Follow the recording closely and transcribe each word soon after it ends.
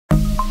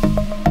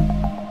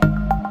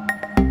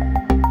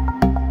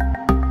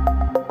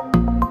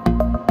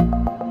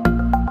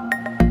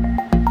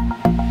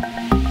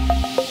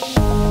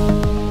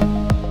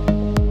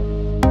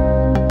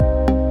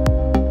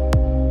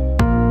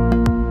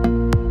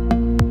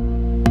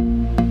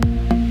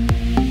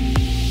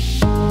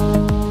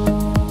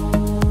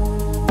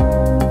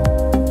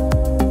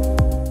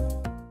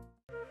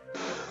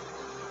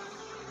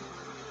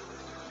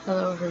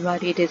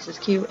everybody, this is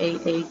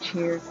QAH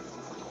here,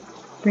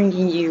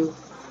 bringing you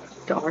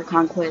the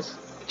Archon Quest,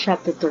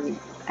 Chapter 3,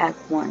 Act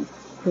 1,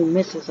 The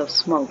Mists of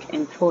Smoke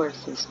and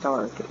Forest is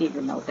Dark,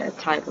 even though that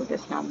title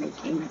does not make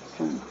any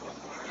sense.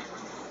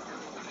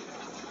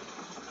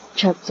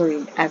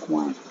 Chapter 3, Act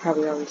 1,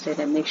 probably already said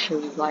that. Make sure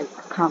you like,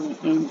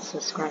 comment, and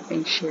subscribe,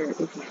 and share if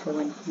you're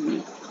feeling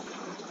me.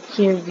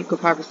 Here you could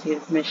probably see the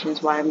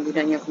commissions. Why haven't you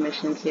done your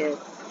commissions yet?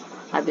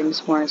 I've been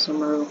exploring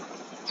Sumeru.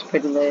 It's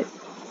pretty lit.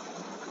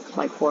 It's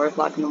like 4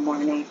 o'clock in the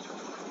morning,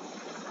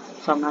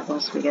 so I'm not going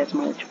to speak as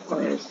much for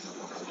this.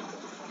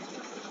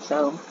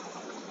 So,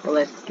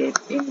 let's get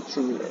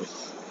into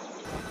this.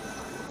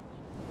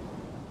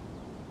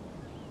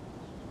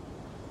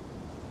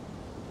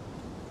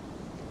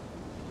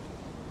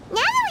 Now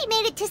that we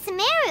made it to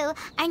Sumeru,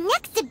 our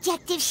next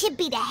objective should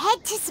be to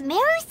head to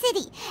Sumeru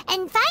City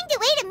and find a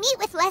way to meet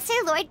with Lesser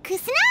Lord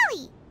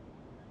Kusanali.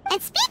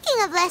 And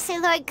speaking of Lesser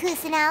Lord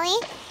Kusanali,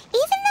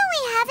 even though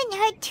we haven't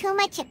heard too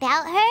much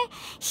about her,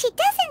 she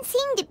doesn't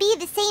seem to be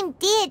the same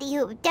deity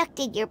who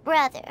abducted your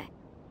brother.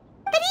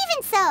 But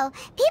even so,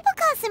 people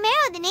call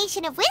Sumeru the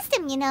Nation of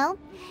Wisdom, you know.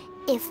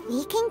 If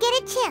we can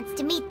get a chance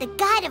to meet the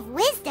God of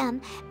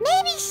Wisdom,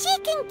 maybe she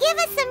can give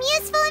us some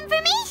useful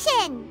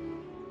information.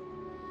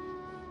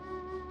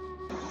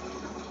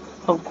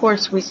 Of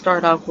course, we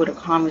start off with a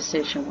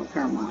conversation with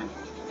Hermione,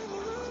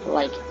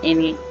 like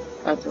any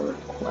other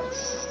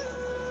quest.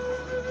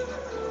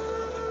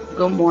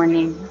 Good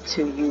morning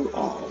to you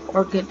all,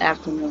 or good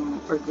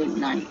afternoon, or good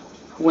night,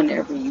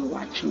 whenever you're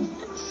watching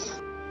this.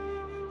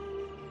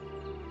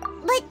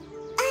 But,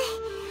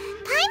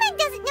 Paimon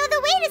doesn't know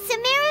the way to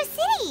Sumeru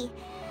City.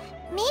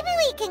 Maybe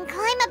we can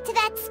climb up to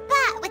that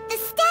spot with the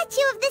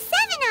statue of the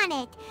Seven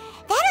on it.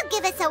 That'll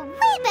give us a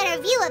way better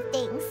view of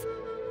things.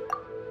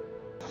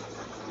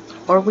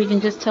 Or we can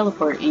just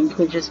teleport and you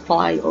could just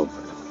fly over.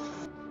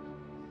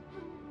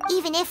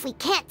 Even if we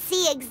can't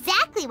see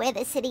exactly where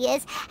the city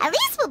is, at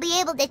least we'll be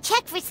able to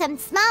check for some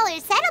smaller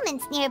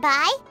settlements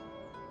nearby.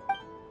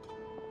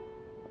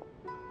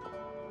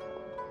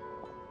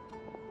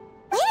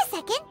 Wait a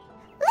second.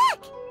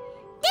 Look!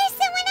 There's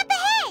someone up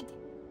ahead!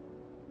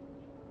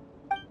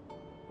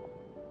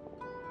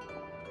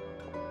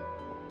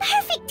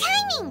 Perfect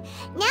timing!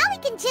 Now we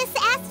can just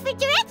ask for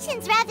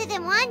directions rather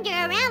than wander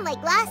around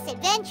like lost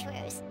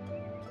adventurers.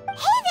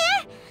 Hey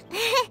there!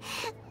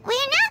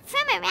 We're not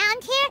from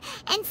around here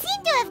and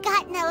seem to have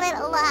gotten a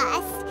little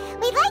lost.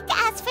 We'd like to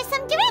ask for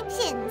some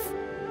directions.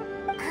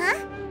 Huh?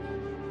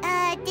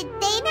 Did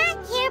they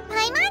not hear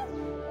Paimon?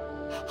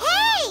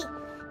 Hey!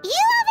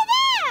 You over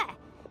there!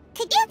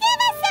 Could you give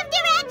us some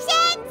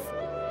directions?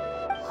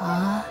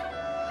 Huh?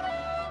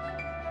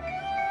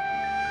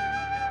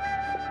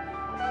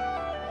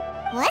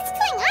 What's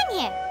going on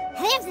here?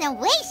 There's no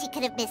way she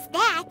could have missed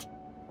that.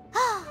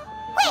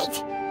 Wait!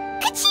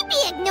 Could she be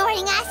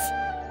ignoring us?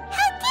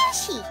 How dare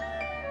she?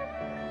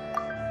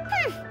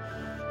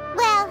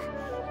 Well,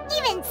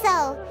 even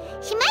so,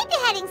 she might be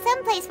heading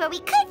someplace where we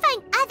could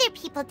find other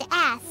people to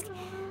ask.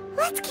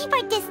 Let's keep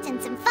our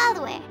distance and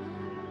follow her.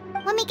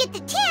 When we get the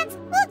chance,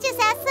 we'll just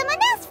ask someone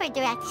else for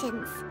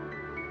directions.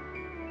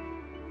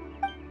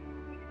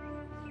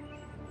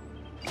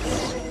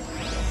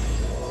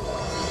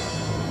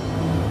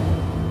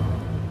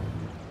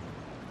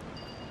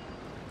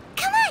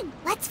 Come on,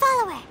 let's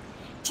follow her.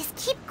 Just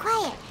keep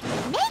quiet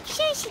and make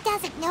sure she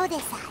doesn't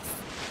notice us.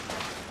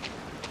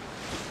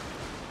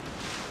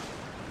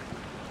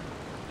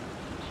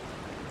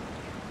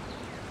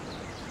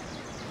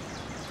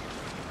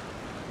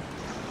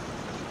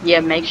 Yeah,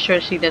 make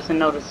sure she doesn't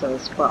notice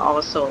us, but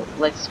also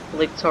let's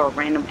flick to a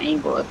random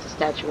angle of the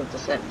Statue of the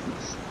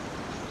Sevens.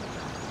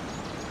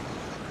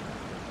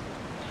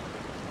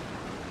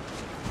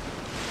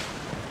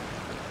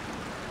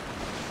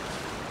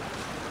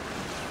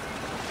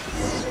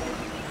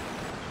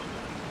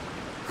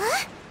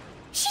 Huh?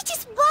 She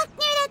just walked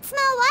near that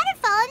small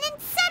waterfall and then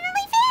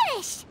suddenly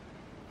vanished.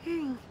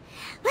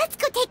 Let's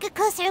go take a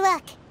closer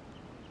look.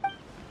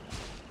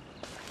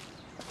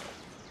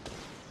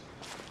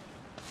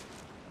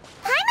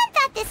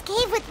 This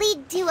cave would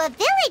lead to a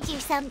village or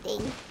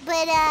something,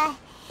 but,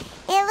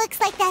 it looks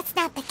like that's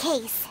not the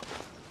case.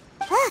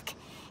 Look,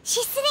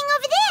 she's sitting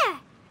over there.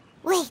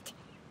 Wait,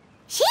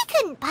 she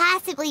couldn't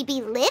possibly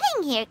be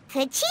living here,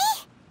 could she?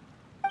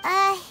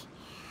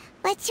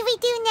 What should we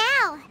do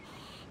now?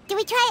 Do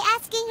we try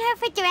asking her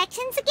for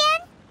directions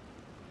again?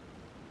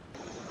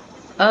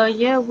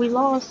 Yeah, we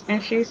lost,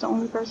 and she's the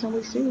only person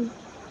we see.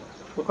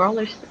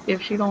 Regardless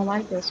if she don't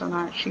like us or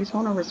not, she's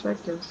gonna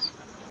respect us.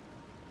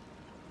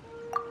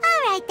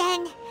 Alright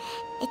then.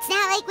 It's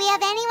not like we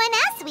have anyone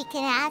else we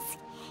can ask.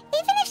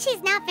 Even if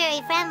she's not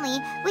very friendly,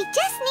 we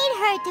just need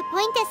her to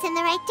point us in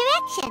the right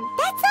direction.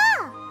 That's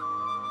all.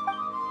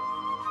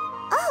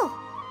 Oh.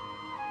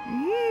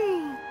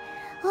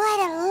 What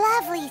a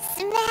lovely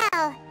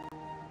smell.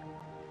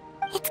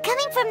 It's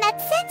coming from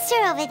that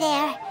sensor over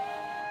there.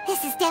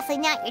 This is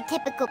definitely not your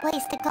typical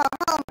place to call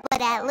home,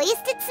 but at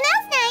least it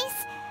smells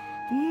nice.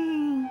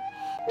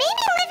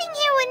 Maybe living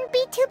here wouldn't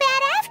be too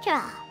bad after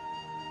all.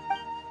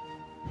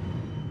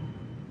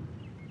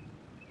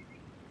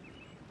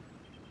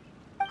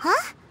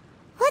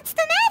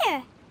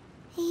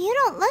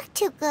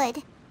 too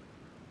good.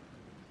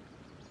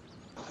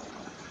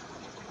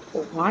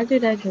 Why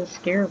did that just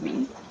scare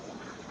me?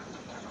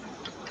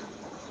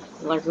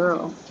 Like,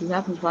 girl, you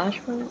having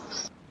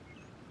flashbacks?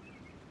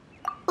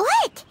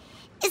 What?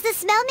 Is the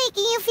smell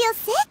making you feel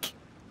sick?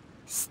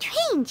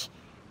 Strange.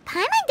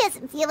 Paimon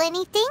doesn't feel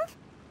anything.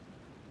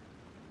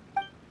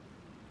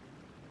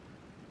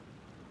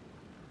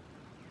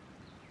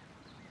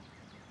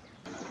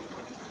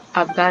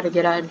 I've got to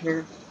get out of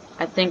here.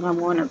 I think I'm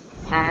going to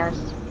pass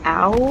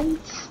out.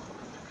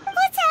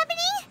 What's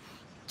happening?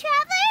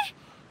 Traveler?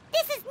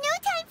 This is no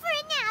time for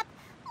a nap.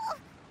 Oh,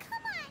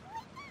 come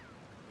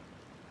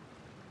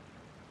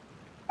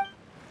on.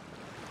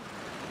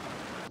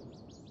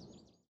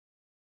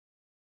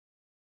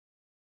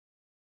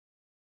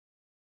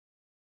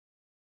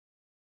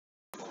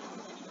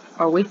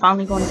 Are we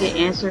finally going to get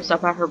answers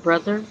about her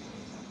brother?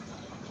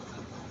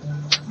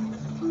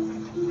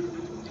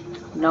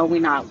 No,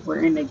 we're not.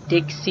 We're in the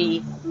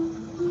Dixie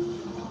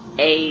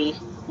A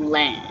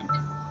land.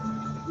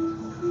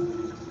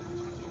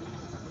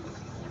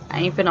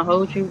 I ain't finna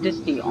hold you. This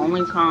is the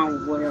only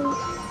time where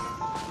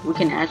we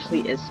can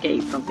actually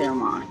escape from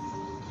Fairmont.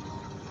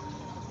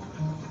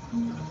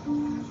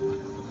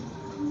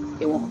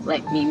 It won't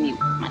let me mute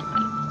my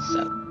mic,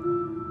 so.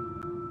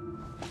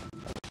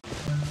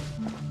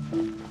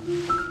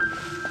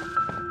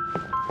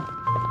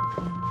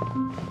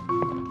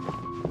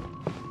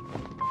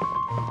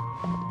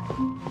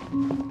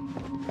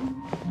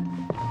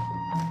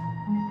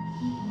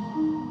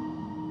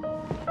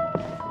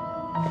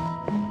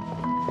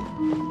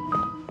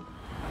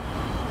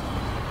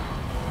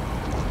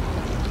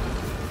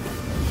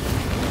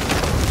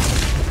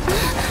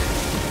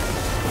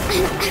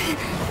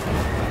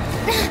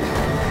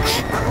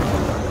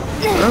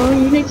 Girl,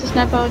 you need to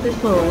snap out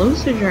this little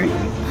lucid dream.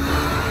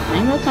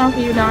 Ain't no time for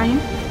you dying.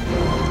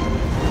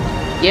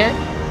 Yet.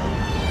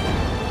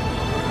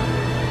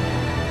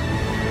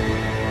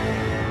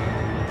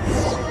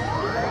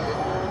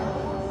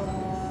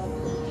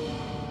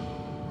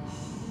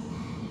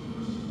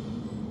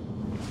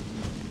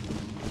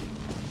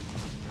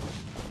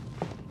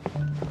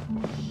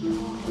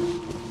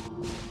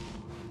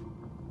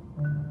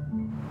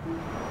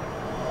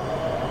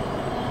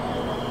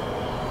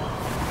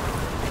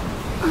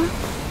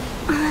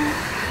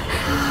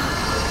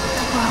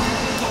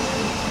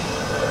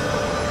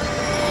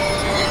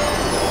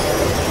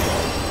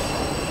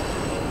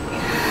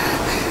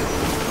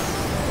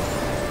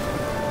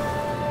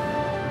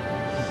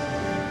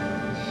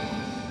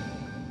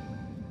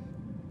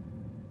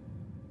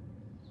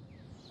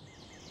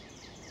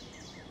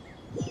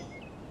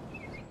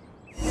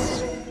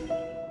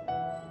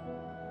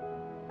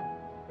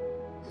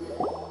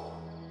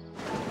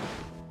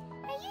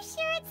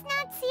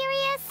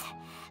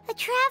 The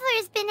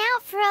Traveler's been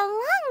out for a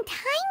long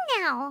time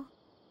now.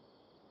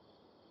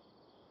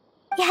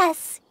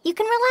 Yes, you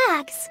can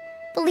relax.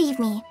 Believe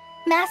me,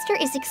 Master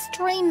is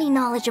extremely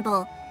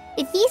knowledgeable.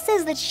 If he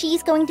says that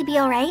she's going to be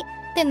alright,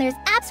 then there's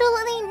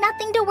absolutely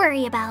nothing to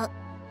worry about.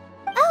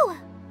 Oh,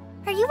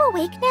 are you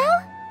awake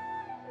now?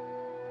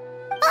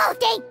 Oh,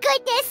 thank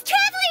goodness!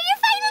 Traveler,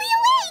 you're finally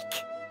awake!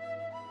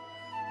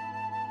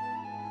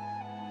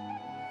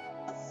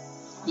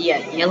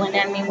 Yeah, yelling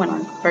at me when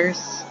I'm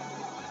first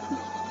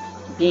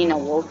being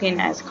awoken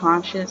as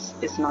conscious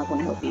is not going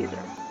to help either.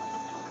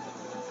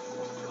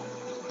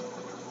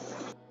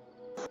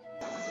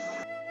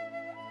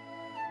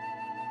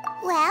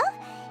 Well,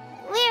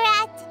 we're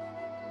at...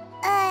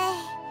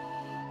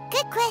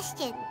 good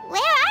question.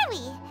 Where are we?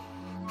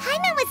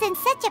 Paimon was in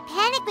such a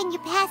panic when you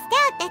passed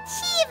out that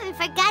she even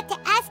forgot to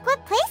ask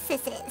what place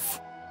this is.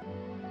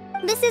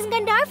 This is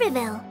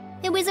Gandharvaville.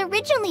 It was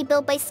originally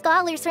built by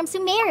scholars from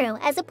Sumeru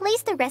as a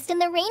place to rest in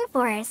the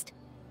rainforest.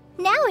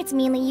 Now it's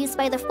mainly used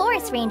by the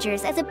forest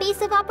rangers as a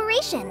base of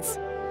operations.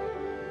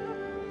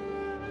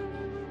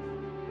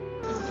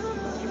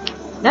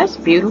 That's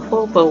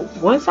beautiful, but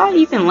was I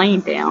even laying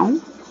down?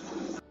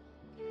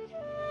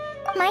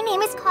 My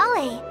name is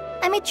Collei.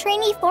 I'm a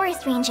trainee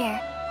forest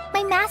ranger.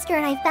 My master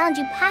and I found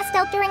you passed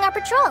out during our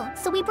patrol,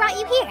 so we brought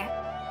you here.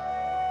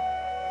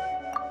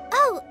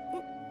 Oh,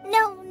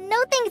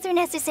 no things are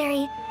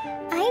necessary.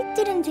 I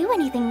didn't do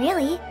anything,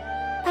 really.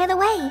 By the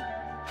way,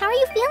 how are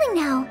you feeling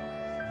now?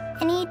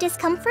 Any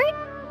discomfort?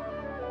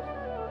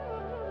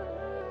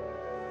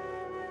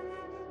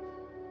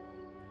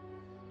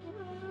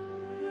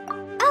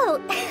 Oh,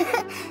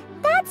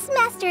 that's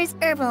Master's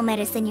herbal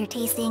medicine you're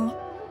tasting.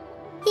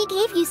 He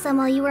gave you some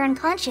while you were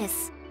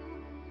unconscious.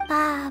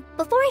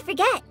 Before I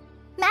forget,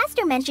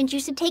 Master mentioned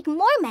you should take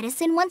more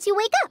medicine once you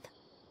wake up.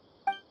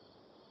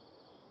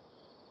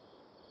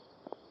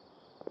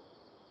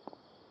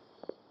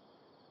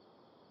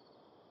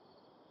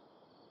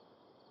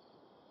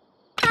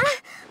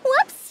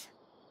 Whoops!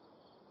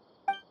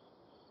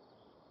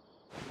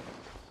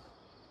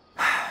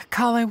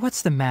 Collei,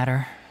 what's the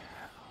matter?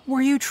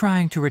 Were you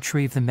trying to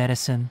retrieve the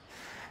medicine?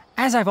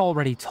 As I've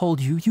already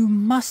told you, you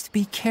must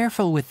be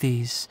careful with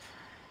these.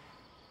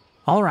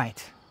 All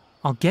right,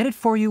 I'll get it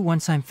for you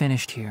once I'm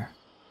finished here.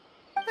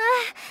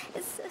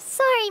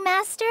 Sorry, Tighnari,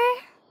 Master.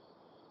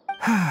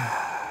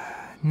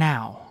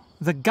 Now,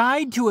 the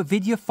guide to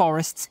Avidya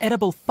Forest's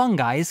edible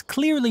fungi is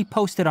clearly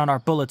posted on our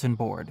bulletin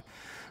board.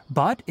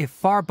 But if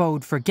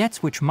Farbode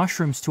forgets which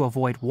mushrooms to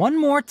avoid one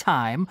more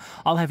time,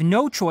 I'll have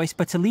no choice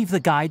but to leave the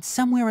guide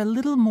somewhere a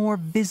little more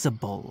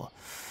visible.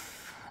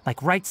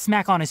 Like right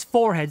smack on his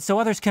forehead so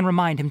others can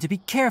remind him to be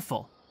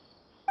careful.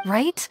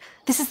 Right?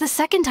 This is the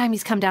second time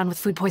he's come down with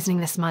food poisoning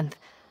this month.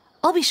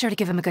 I'll be sure to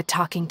give him a good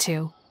talking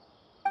to.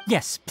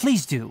 Yes,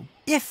 please do.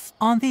 If,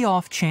 on the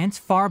off chance,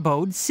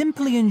 Farbode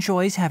simply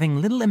enjoys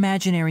having little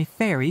imaginary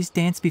fairies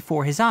dance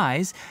before his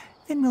eyes,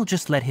 then we'll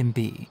just let him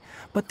be.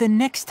 But the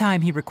next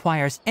time he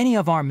requires any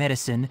of our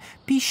medicine,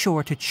 be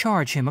sure to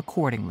charge him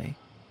accordingly.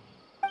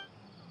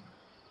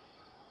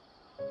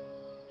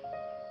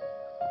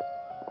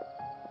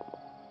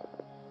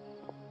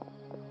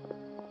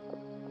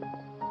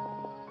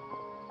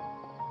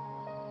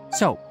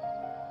 So,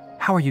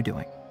 how are you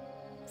doing?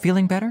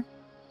 Feeling better?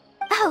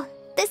 Oh,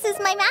 this is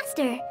my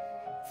master,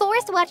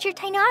 Forest Watcher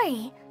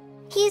Tighnari.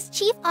 He is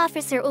chief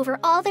officer over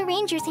all the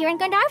rangers here in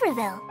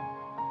Gandharvaville.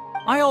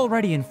 I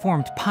already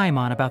informed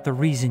Paimon about the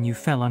reason you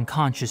fell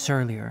unconscious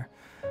earlier.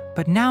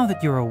 But now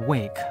that you're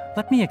awake,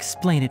 let me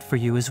explain it for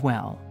you as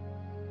well.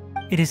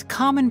 It is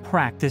common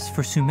practice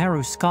for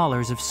Sumeru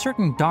scholars of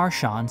certain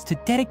darshans to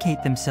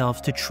dedicate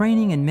themselves to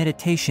training and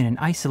meditation in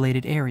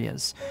isolated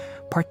areas,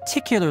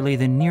 particularly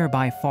the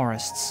nearby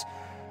forests.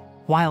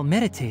 While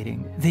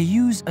meditating, they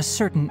use a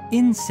certain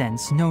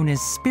incense known as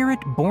spirit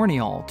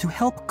borneol to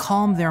help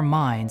calm their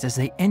minds as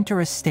they enter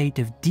a state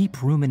of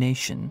deep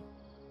rumination.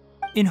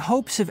 In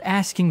hopes of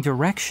asking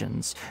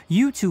directions,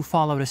 you two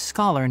followed a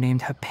scholar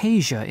named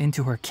Hypatia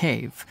into her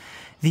cave.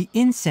 The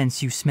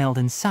incense you smelled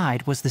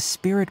inside was the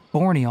spirit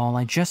borneol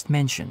I just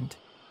mentioned.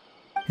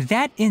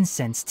 That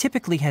incense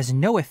typically has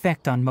no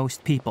effect on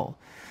most people,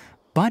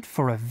 but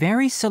for a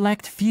very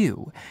select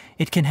few,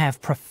 it can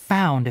have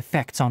profound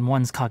effects on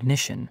one's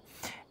cognition,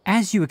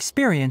 as you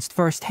experienced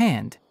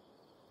firsthand.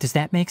 Does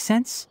that make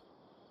sense?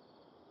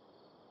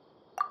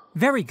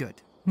 Very good.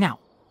 Now,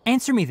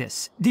 answer me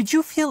this. Did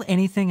you feel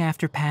anything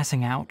after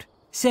passing out?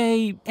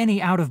 Say,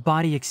 any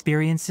out-of-body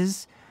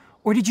experiences?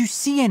 Or did you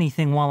see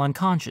anything while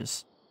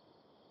unconscious?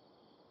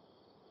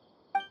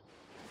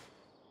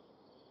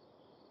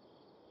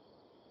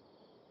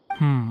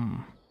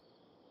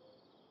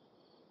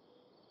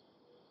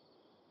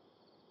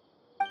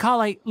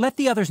 Collei, let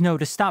the others know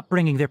to stop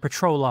bringing their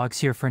patrol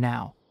logs here for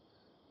now.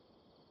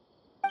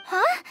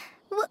 Huh?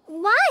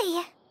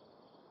 Why?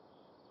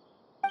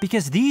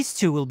 Because these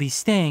two will be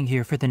staying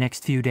here for the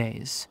next few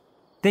days.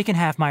 They can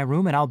have my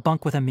room and I'll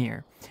bunk with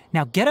Amir.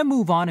 Now get a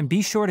move on and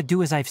be sure to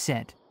do as I've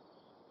said.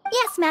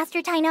 Yes,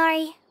 Master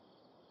Tighnari.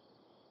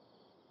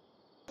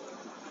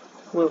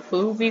 Will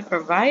food be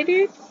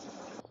provided?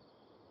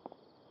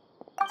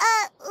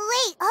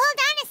 Wait, hold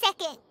on a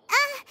second.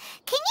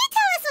 Can you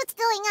tell us what's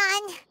going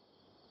on?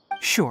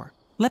 Sure,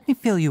 let me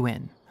fill you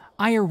in.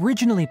 I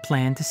originally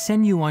planned to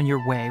send you on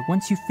your way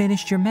once you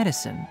finished your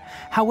medicine.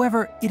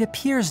 However, it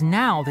appears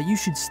now that you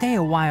should stay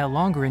a while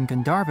longer in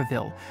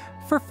Gandharvaville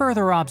for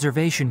further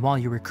observation while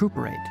you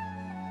recuperate.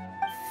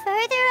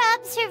 Further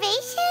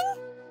observation?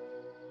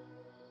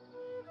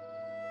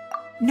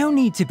 No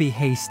need to be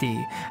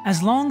hasty.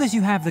 As long as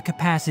you have the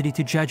capacity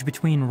to judge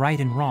between right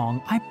and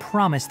wrong, I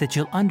promise that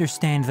you'll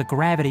understand the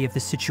gravity of the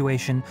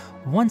situation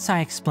once I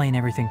explain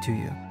everything to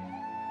you.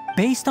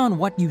 Based on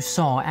what you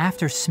saw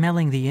after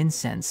smelling the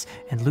incense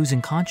and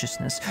losing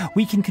consciousness,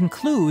 we can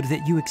conclude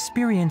that you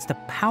experienced a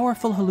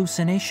powerful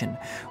hallucination,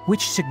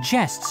 which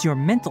suggests your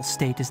mental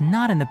state is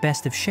not in the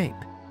best of shape.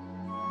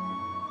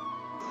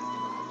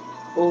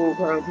 Oh,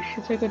 bro, we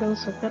should take a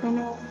dose of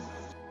fentanyl.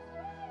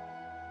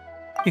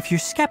 If you're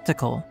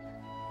skeptical,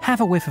 have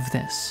a whiff of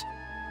this.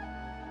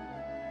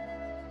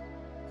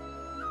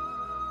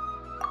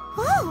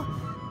 Whoa,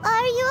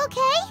 are you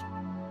okay?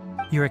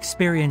 You're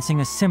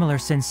experiencing a similar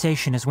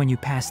sensation as when you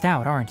passed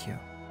out, aren't you?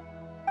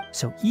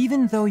 So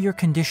even though your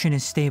condition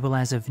is stable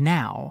as of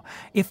now,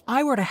 if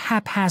I were to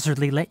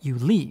haphazardly let you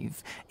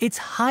leave, it's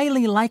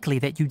highly likely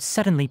that you'd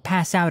suddenly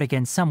pass out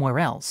again somewhere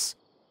else.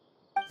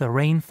 The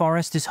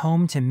rainforest is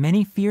home to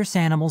many fierce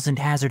animals and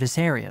hazardous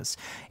areas.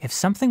 If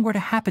something were to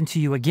happen to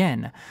you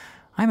again,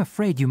 I'm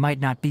afraid you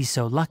might not be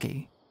so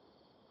lucky.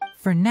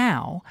 For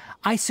now,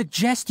 I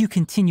suggest you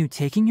continue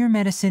taking your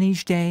medicine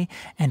each day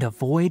and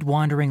avoid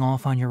wandering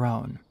off on your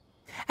own.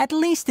 At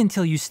least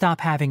until you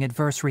stop having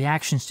adverse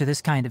reactions to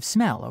this kind of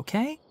smell,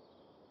 okay?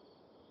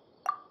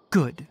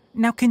 Good.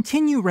 Now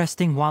continue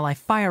resting while I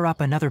fire up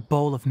another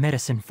bowl of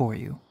medicine for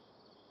you.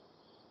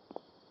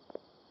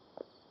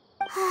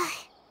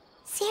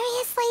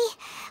 Seriously?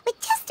 We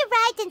just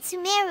arrived in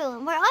Sumeru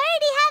and we're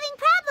already having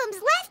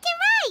problems left and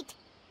right!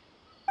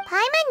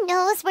 Paimon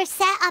knows we're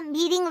set on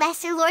meeting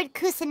Lesser Lord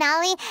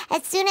Kusanali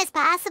as soon as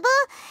possible,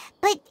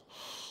 but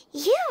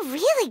you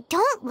really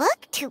don't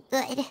look too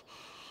good.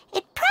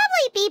 It'd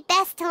probably be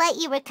best to let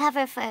you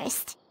recover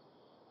first.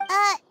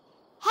 Hey!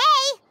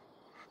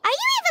 Are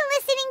you even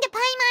listening to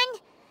Paimon?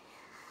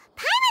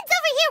 Paimon's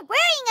over here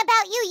worrying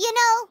about you, you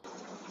know!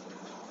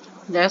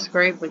 That's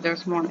great, but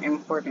there's more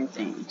important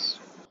things.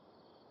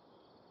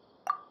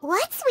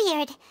 What's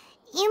weird?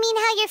 You mean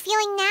how you're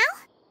feeling now?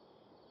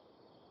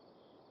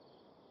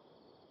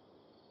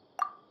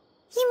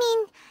 You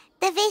mean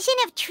the vision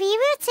of tree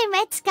roots and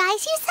red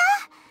skies you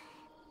saw?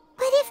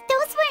 But if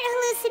those weren't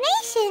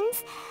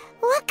hallucinations,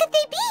 what could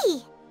they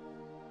be?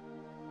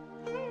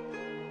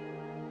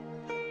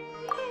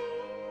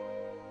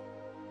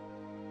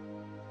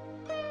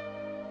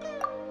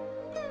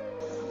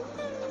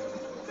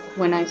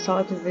 When I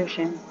saw the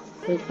vision,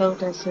 it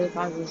felt as if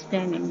I was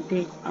standing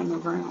deep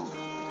underground.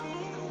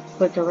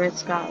 But the red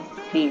sky,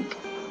 pink.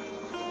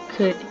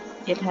 Could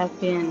it have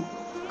been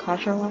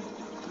Kashara?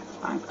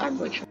 I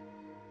butchered.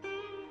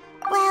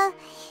 Well,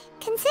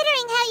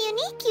 considering how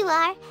unique you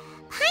are,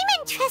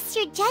 Paimon trusts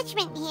your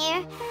judgment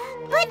here.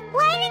 But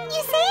why didn't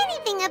you say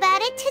anything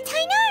about it to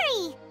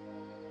Tighnari?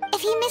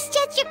 If he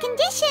misjudged your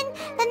condition,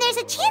 then there's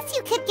a chance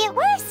you could get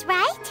worse,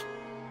 right?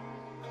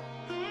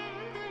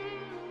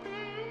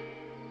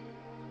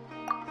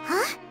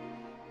 Huh?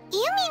 You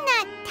mean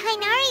that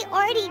Tighnari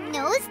already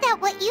knows that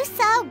what you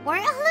saw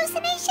weren't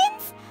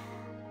hallucinations?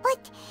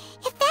 But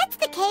if that's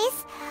the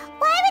case,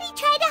 why would he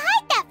try to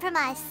hide that from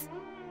us?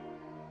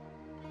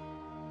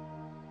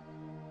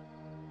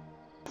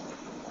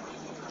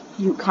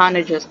 You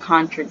kinda just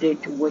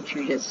contradicted what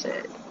you just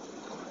said.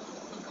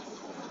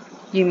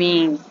 You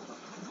mean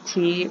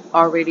T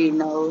already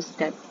knows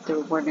that there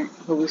weren't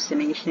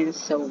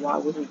hallucinations, so why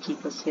would he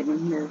keep us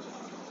hidden here?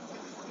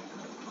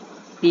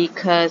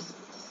 Because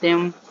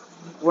them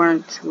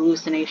weren't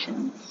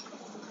hallucinations.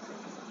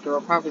 They were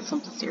probably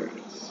something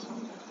serious.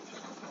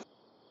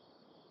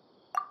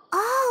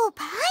 Oh,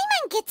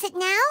 Paimon gets it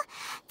now.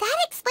 That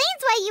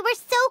explains why you were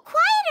so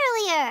quiet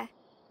earlier.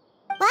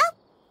 Well,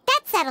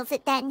 that settles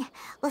it then.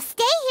 We'll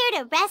stay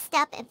here to rest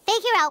up and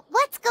figure out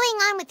what's going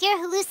on with your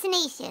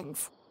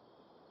hallucinations.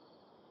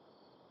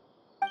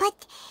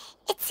 But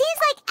it seems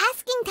like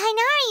asking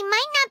Tighnari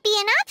might not be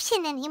an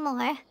option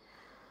anymore.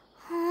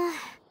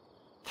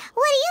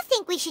 What do you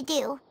think we should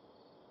do?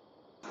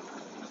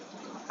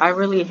 I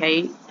really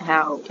hate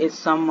how at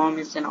some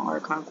moments in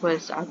our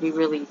conquest I'd be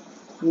really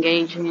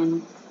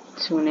engaging,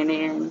 tuning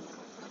in,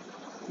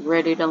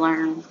 ready to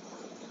learn.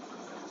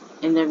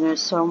 And then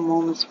there's some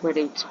moments where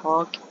they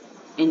talk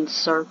in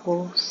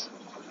circles.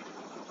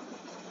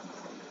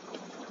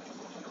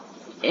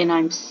 And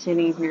I'm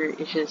sitting here,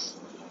 it's just,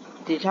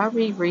 did y'all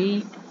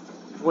reread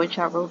what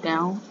y'all wrote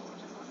down?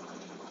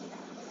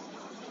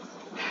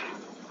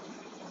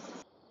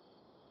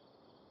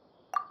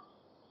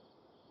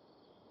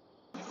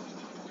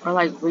 Or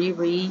like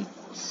reread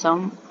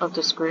some of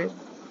the script?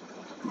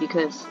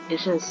 Because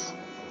it's just...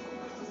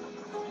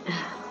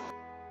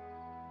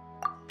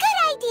 Good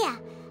idea!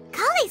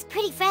 Collei's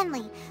pretty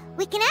friendly.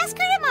 We can ask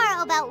her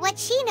tomorrow about what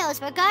she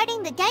knows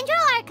regarding the Dendro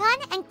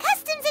Archon and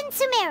customs in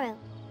Sumeru.